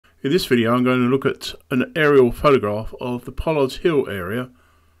In this video I'm going to look at an aerial photograph of the Pollards Hill area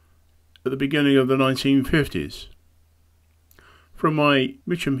at the beginning of the 1950s. From my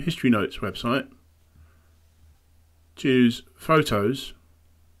Mitcham History Notes website, choose Photos,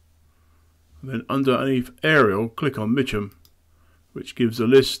 and then underneath Aerial click on Mitcham, which gives a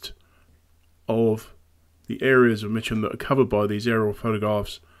list of the areas of Mitcham that are covered by these aerial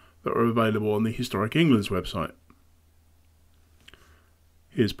photographs that are available on the Historic England's website.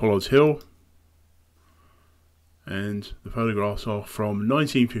 Here's Pollards Hill, and the photographs are from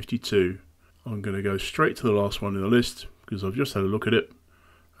 1952. I'm going to go straight to the last one in the list because I've just had a look at it,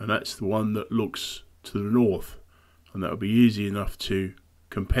 and that's the one that looks to the north, and that will be easy enough to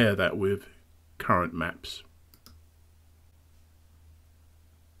compare that with current maps.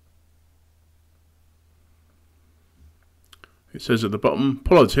 It says at the bottom,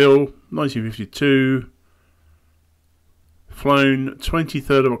 Pollards Hill, 1952, flown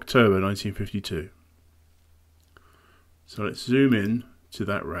 23rd of October 1952. So let's zoom in to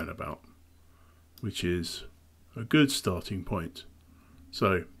that roundabout, which is a good starting point.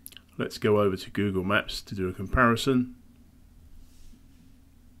 So let's go over to Google Maps to do a comparison.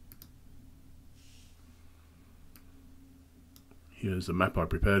 Here's the map I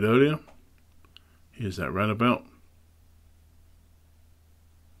prepared earlier. Here's that roundabout.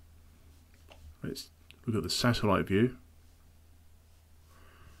 Let's look at the satellite view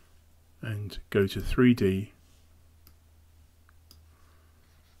and go to 3D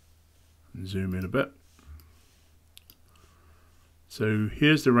and zoom in a bit. So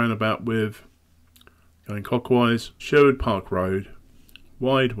here's the roundabout with, going clockwise, Sherwood Park Road,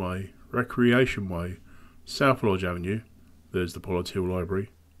 Wide Way, Recreation Way, South Lodge Avenue, there's the Pollards Hill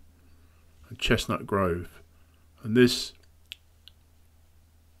Library, and Chestnut Grove. And this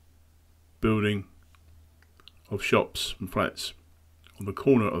building of shops and flats on the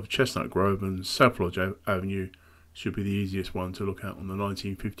corner of Chestnut Grove and South Lodge Avenue should be the easiest one to look at on the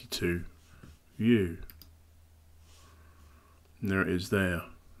 1952 view. And there it is there.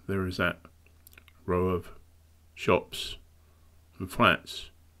 There is that row of shops and flats.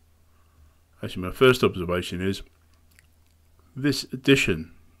 Actually, my first observation is this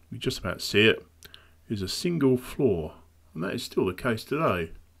addition, you just about see it, is a single floor, and that is still the case today.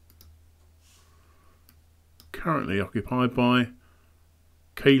 Currently occupied by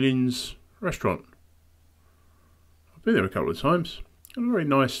Kaylin's restaurant. I've been there a couple of times. A very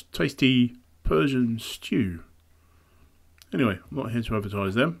nice, tasty Persian stew. Anyway, I'm not here to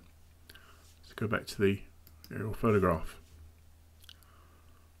advertise them. Let's go back to the aerial photograph.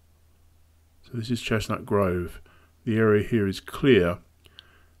 So this is Chestnut Grove. The area here is clear,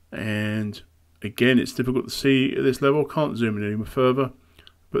 and again it's difficult to see at this level. Can't zoom in any further,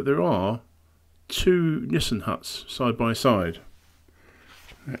 but there are two Nissen huts side by side.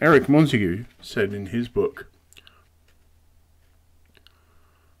 Eric Montague said in his book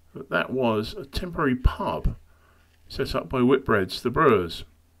that that was a temporary pub set up by Whitbreads, the brewers.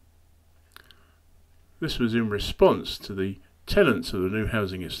 This was in response to the tenants of the new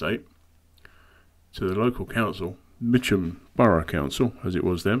housing estate, to the local council, Mitcham Borough Council as it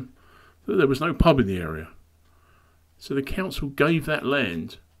was then, that there was no pub in the area. So the council gave that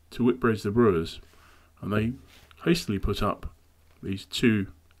land to Whitbreads the brewers, and they hastily put up these two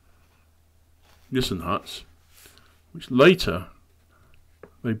Nissen huts, which later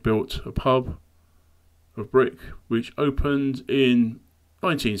they built a pub of brick which opened in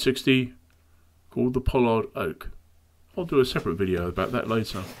 1960 called the Pollard Oak. I'll do a separate video about that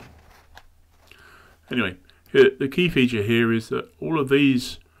later. Anyway, the key feature here is that all of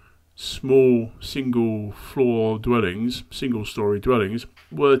these small single floor dwellings, single story dwellings,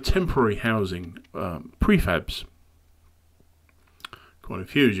 were temporary housing, prefabs. Quite a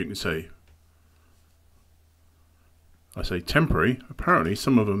few, as you can see. I say temporary, apparently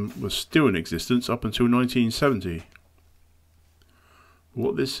some of them were still in existence up until 1970.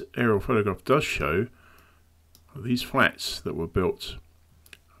 What this aerial photograph does show are these flats that were built.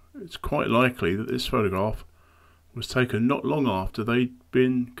 It's quite likely that this photograph was taken not long after they'd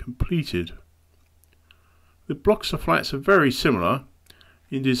been completed. The blocks of flats are very similar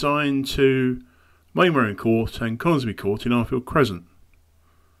in design to Mainwaring Court and Conisbee Court in Arfield Crescent.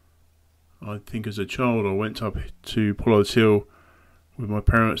 I think as a child I went up to Pollards Hill with my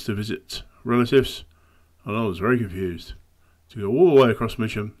parents to visit relatives, and I was very confused to go all the way across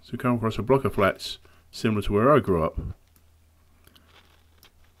Mitcham to come across a block of flats similar to where I grew up.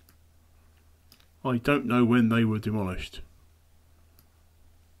 I don't know when they were demolished.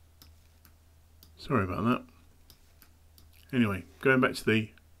 Sorry about that. Anyway, going back to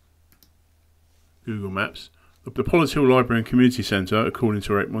the Google Maps, The Pollards Hill Library and Community Centre, according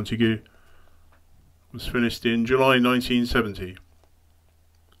to Eric Montague, was finished in July 1970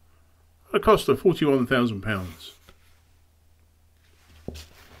 at a cost of £41,000.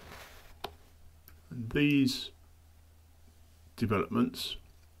 These developments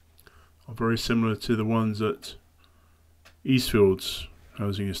are very similar to the ones at Eastfield's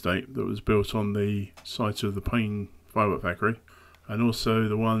housing estate that was built on the site of the Payne firework factory, and also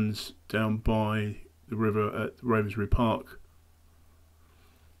the ones down by the river at Ravensbury Park.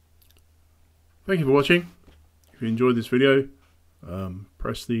 Thank you for watching. If you enjoyed this video,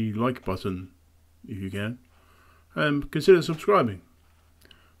 press the like button if you can, and consider subscribing.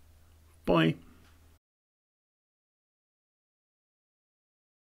 Bye.